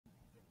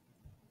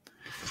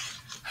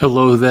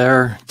Hello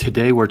there.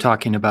 Today we're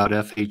talking about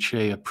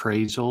FHA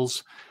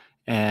appraisals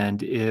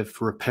and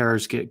if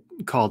repairs get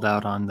called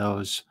out on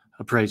those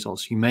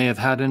appraisals. You may have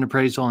had an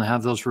appraisal and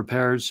have those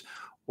repairs,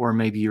 or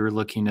maybe you're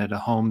looking at a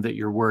home that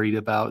you're worried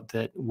about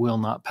that will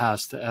not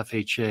pass the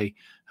FHA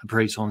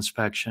appraisal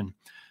inspection.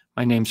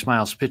 My name's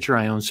Miles Pitcher.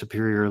 I own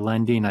Superior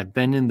Lending. I've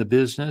been in the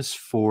business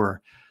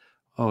for,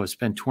 it's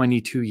been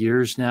 22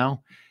 years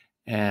now.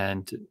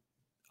 And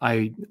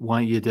I'm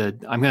going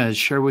to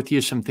share with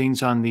you some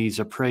things on these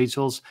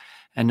appraisals.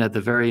 And at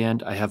the very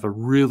end, I have a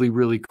really,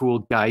 really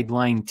cool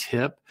guideline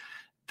tip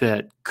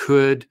that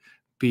could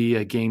be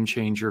a game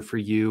changer for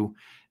you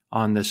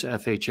on this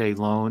FHA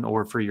loan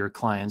or for your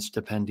clients,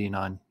 depending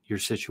on your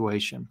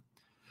situation.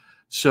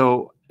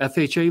 So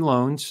FHA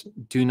loans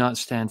do not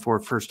stand for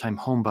first-time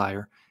home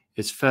buyer.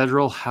 It's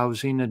Federal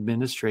Housing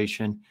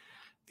Administration.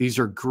 These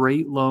are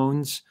great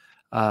loans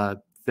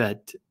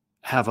that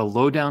have a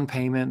low down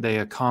payment. They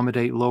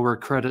accommodate lower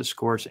credit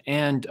scores.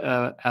 And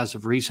as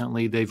of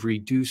recently, they've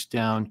reduced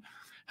down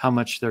how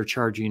much they're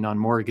charging on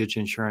mortgage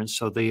insurance.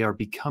 So they are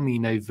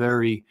becoming a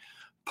very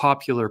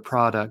popular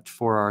product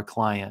for our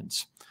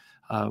clients.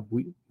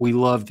 We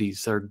love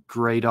these. They're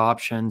great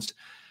options.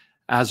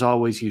 As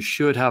always, you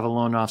should have a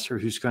loan officer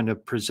who's going to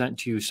present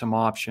to you some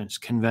options,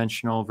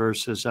 conventional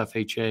versus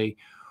FHA,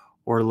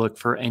 or look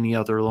for any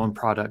other loan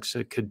products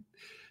that could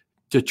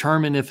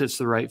determine if it's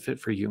the right fit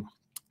for you.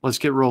 Let's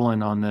get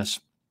rolling on this.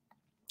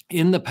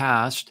 In the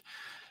past,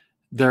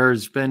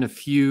 there's been a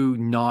few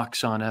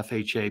knocks on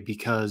FHA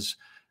because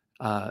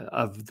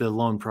of the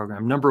loan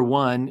program. Number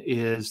one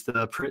is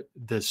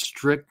the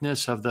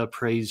strictness of the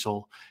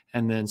appraisal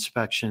and the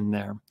inspection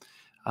there.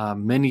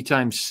 Many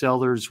times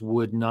sellers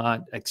would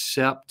not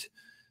accept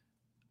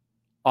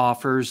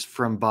offers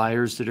from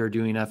buyers that are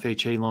doing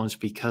FHA loans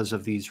because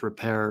of these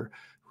repair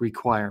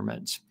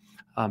requirements.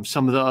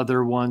 Some of the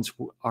other ones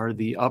are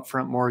the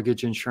upfront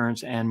mortgage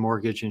insurance and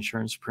mortgage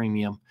insurance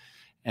premium.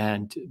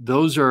 And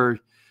those are,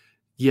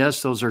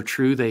 yes, those are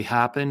true. They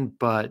happen,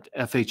 but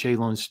FHA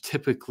loans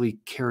typically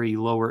carry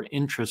lower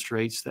interest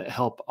rates that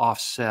help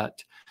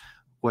offset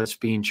what's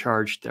being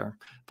charged there.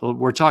 But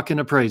we're talking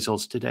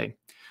appraisals today.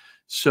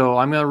 So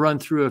I'm going to run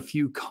through a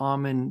few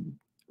common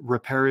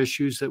repair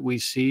issues that we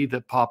see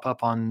that pop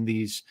up on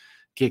these,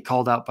 get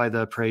called out by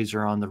the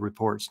appraiser on the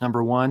reports.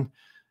 Number one,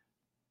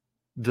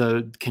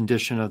 the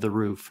condition of the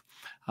roof.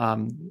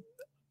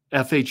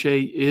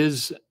 FHA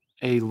is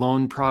a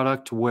loan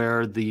product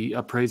where the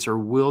appraiser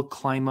will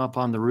climb up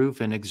on the roof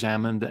and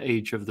examine the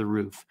age of the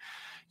roof.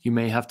 You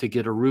may have to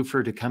get a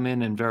roofer to come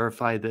in and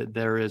verify that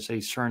there is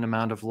a certain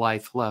amount of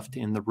life left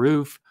in the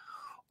roof,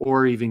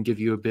 or even give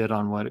you a bid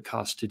on what it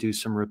costs to do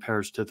some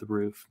repairs to the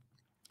roof.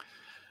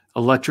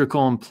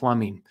 Electrical and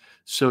plumbing.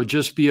 So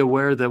just be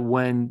aware that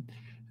when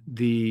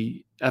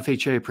the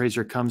FHA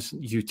appraiser comes,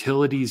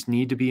 utilities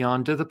need to be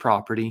onto the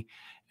property,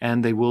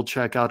 and they will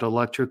check out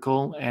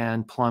electrical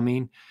and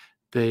plumbing.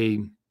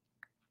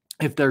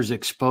 If there's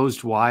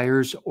exposed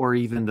wires or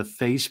even the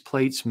face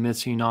plates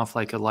missing off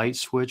like a light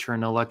switch or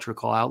an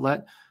electrical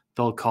outlet,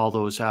 they'll call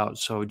those out.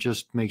 So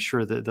just make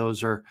sure that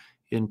those are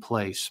in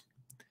place.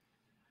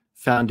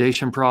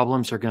 Foundation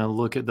problems, are going to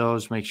look at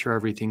those, make sure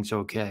everything's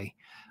okay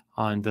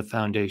on the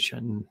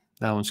foundation.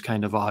 That one's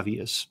kind of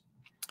obvious.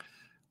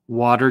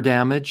 Water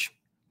damage,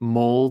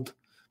 mold,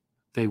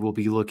 they will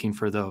be looking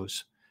for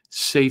those.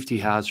 Safety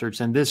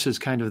hazards, and this is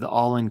kind of the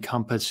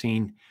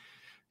all-encompassing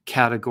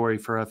category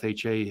for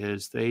FHA,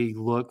 is they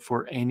look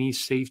for any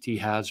safety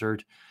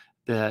hazard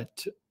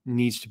that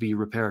needs to be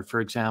repaired.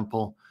 For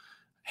example,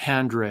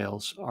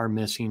 handrails are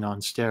missing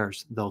on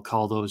stairs. They'll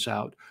call those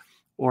out.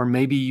 Or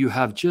maybe you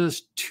have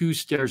just two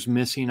stairs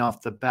missing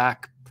off the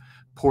back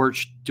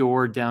porch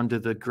door down to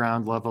the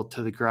ground level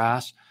to the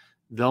grass.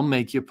 They'll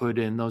make you put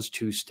in those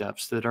two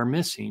steps that are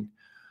missing.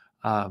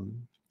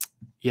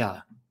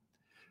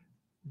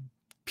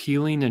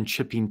 Peeling and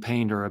chipping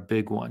paint are a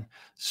big one.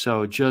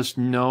 So just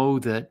know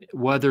that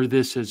whether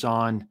this is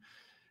on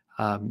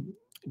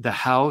the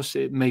house,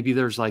 maybe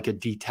there's like a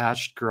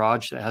detached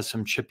garage that has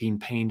some chipping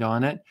paint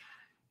on it.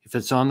 If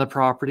it's on the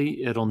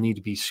property, it'll need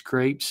to be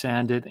scraped,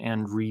 sanded,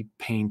 and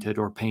repainted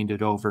or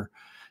painted over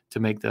to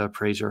make the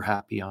appraiser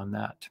happy on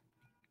that.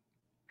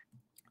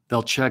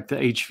 They'll check the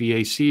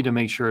HVAC to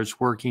make sure it's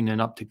working and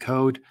up to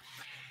code.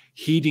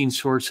 Heating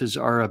sources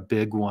are a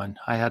big one.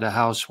 I had a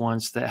house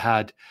once that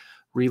had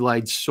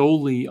relied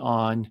solely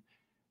on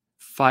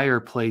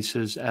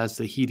fireplaces as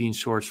the heating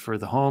source for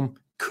the home,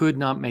 could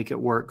not make it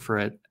work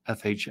for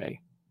FHA.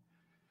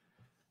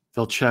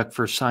 They'll check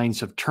for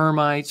signs of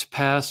termites,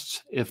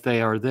 pests. If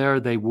they are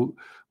there, they will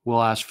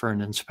ask for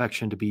an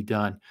inspection to be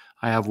done.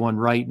 I have one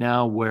right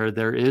now where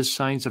there is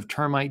signs of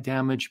termite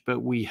damage,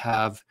 but we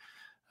have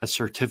a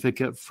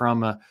certificate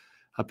from a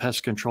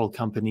pest control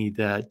company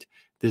that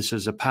this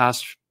is a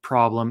past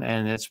problem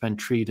and it's been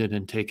treated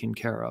and taken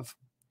care of.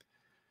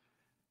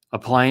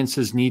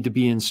 Appliances need to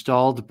be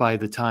installed by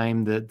the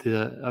time that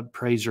the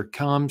appraiser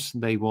comes.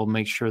 They will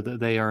make sure that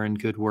they are in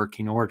good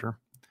working order.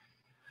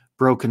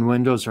 Broken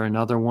windows are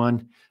another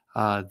one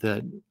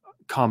that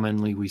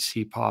commonly we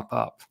see pop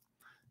up.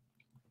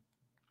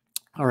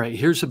 All right,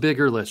 here's a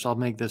bigger list. I'll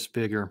make this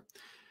bigger.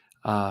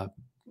 I'm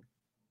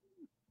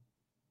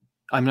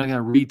not going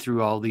to read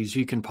through all these.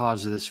 You can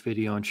pause this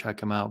video and check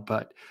them out,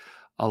 but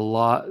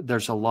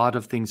there's a lot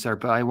of things there.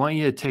 But I want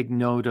you to take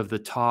note of the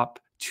top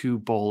 2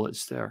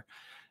 bullets there,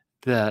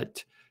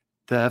 that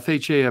the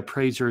FHA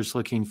appraiser is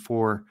looking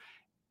for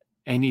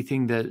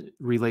anything that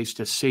relates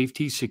to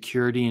safety,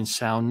 security, and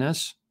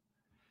soundness,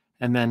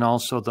 and then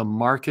also the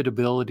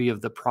marketability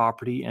of the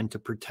property and to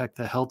protect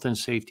the health and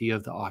safety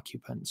of the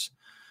occupants.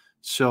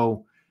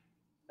 So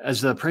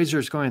as the appraiser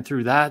is going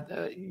through that,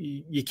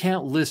 you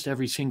can't list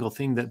every single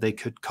thing that they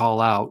could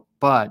call out,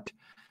 but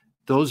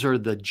those are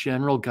the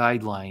general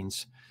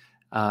guidelines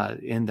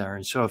in there.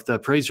 And so if the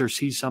appraiser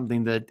sees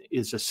something that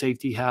is a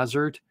safety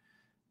hazard,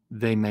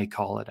 they may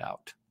call it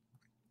out.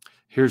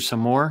 Here's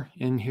some more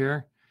in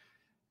here.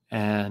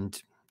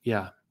 And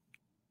yeah,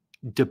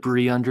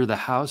 debris under the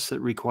house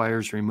that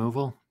requires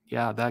removal.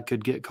 Yeah, that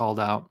could get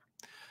called out.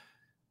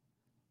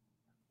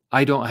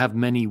 I don't have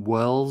many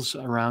wells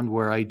around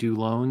where I do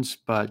loans,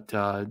 but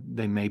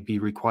they may be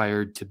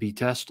required to be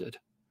tested.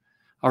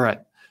 All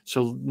right,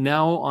 so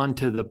now on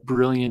to the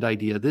brilliant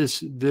idea.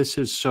 This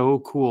is so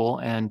cool,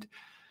 and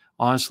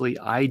honestly,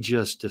 I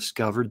just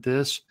discovered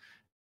this.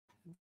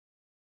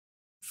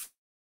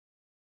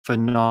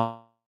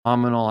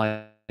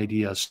 Phenomenal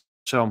ideas.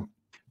 So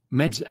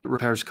meds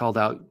repairs called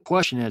out.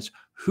 Question is,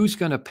 who's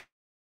going to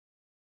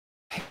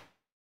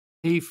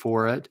pay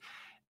for it?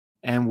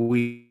 And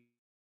we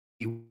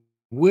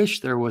wish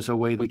there was a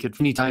way we could.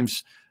 Many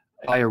times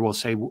a buyer will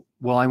say,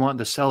 well, I want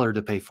the seller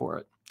to pay for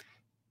it.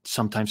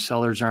 Sometimes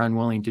sellers are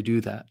unwilling to do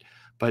that.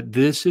 But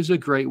this is a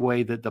great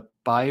way that the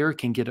buyer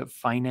can get it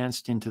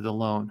financed into the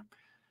loan.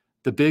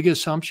 The big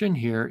assumption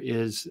here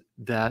is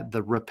that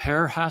the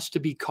repair has to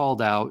be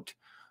called out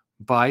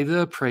by the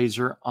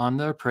appraiser on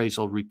the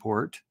appraisal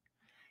report,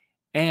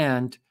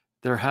 and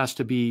there has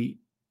to be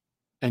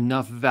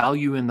enough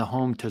value in the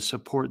home to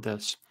support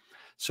this.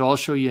 So I'll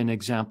show you an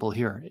example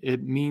here.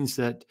 It means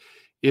that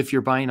if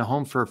you're buying a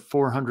home for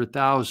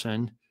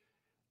 $400,000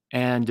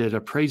 and it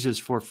appraises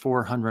for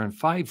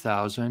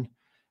 $405,000,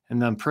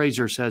 and the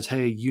appraiser says,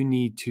 hey, you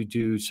need to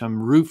do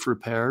some roof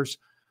repairs,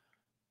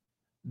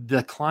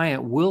 the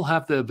client will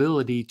have the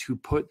ability to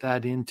put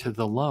that into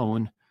the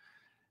loan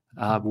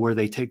where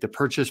they take the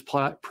purchase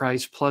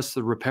price plus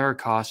the repair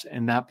costs,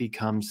 and that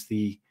becomes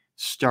the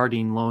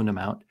starting loan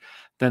amount.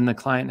 Then the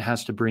client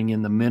has to bring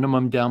in the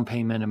minimum down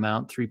payment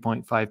amount,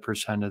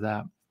 3.5% of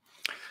that.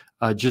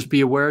 Just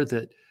be aware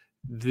that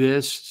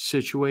this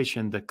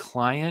situation, the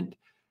client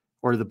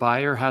or the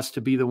buyer has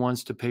to be the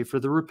ones to pay for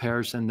the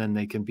repairs, and then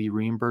they can be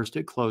reimbursed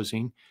at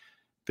closing.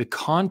 The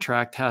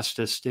contract has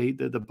to state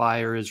that the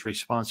buyer is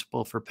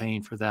responsible for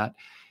paying for that,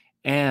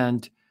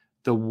 and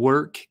the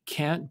work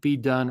can't be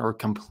done or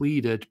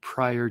completed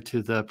prior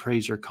to the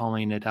appraiser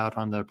calling it out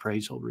on the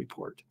appraisal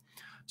report.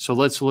 So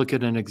let's look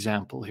at an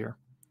example here.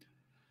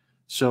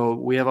 So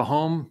we have a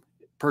home,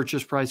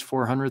 purchase price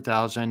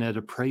 $400,000, it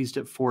appraised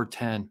at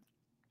 $410,000.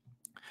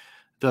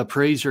 The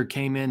appraiser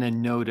came in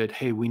and noted,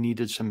 hey, we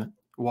needed some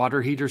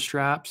water heater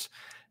straps,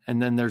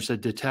 and then there's a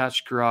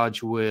detached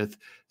garage with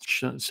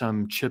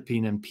some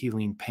chipping and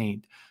peeling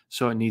paint.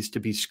 So it needs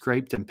to be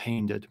scraped and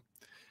painted.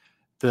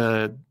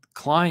 The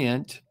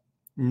client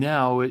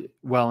now,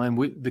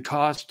 the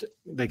cost,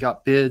 they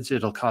got bids,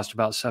 it'll cost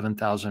about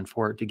 $7,000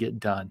 for it to get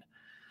done.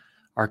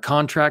 Our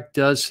contract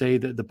does say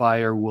that the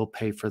buyer will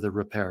pay for the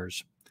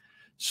repairs.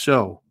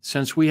 So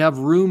since we have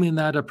room in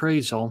that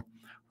appraisal,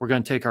 we're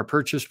going to take our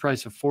purchase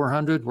price of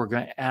 $400,000. We're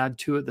going to add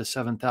to it the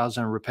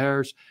 $7,000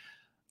 repairs.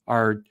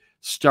 Our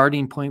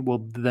starting point will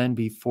then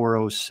be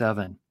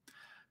 $407,000.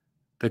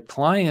 The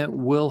client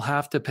will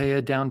have to pay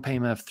a down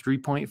payment of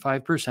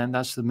 3.5%.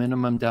 That's the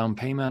minimum down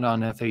payment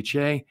on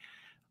FHA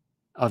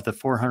of the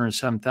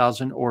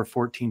 $407,000 or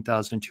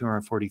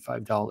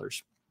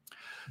 $14,245.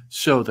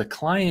 So the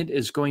client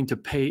is going to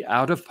pay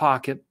out of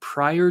pocket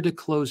prior to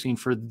closing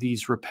for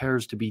these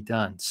repairs to be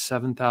done,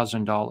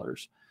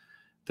 $7,000.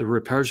 The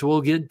repairs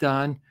will get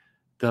done.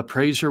 The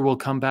appraiser will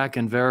come back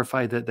and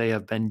verify that they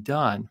have been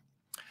done.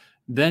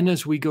 Then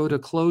as we go to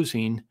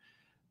closing,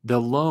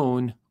 the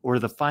loan or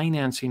the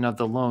financing of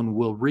the loan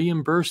will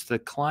reimburse the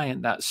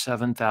client that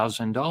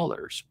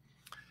 $7,000.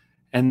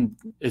 And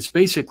it's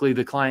basically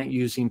the client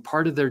using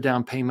part of their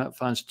down payment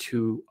funds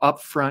to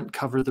upfront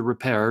cover the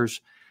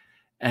repairs.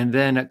 And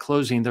then at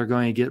closing, they're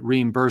going to get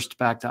reimbursed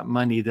back that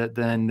money that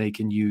then they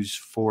can use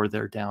for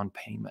their down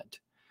payment.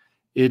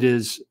 It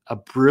is a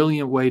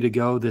brilliant way to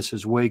go. This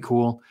is way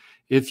cool.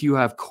 If you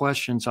have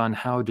questions on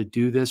how to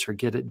do this or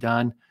get it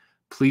done,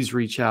 please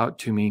reach out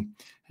to me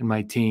and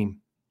my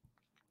team.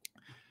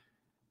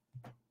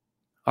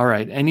 All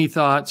right, any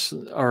thoughts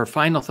or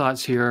final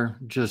thoughts here?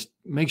 Just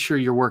make sure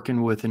you're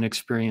working with an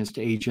experienced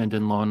agent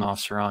and loan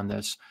officer on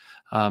this.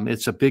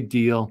 It's a big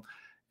deal,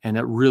 and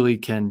it really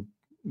can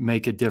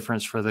make a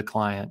difference for the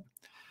client.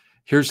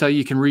 Here's how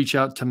you can reach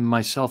out to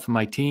myself and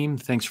my team.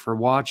 Thanks for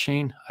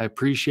watching. I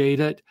appreciate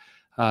it.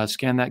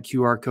 Scan that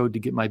QR code to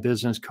get my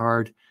business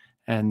card,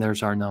 and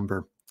there's our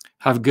number.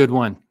 Have a good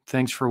one.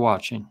 Thanks for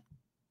watching.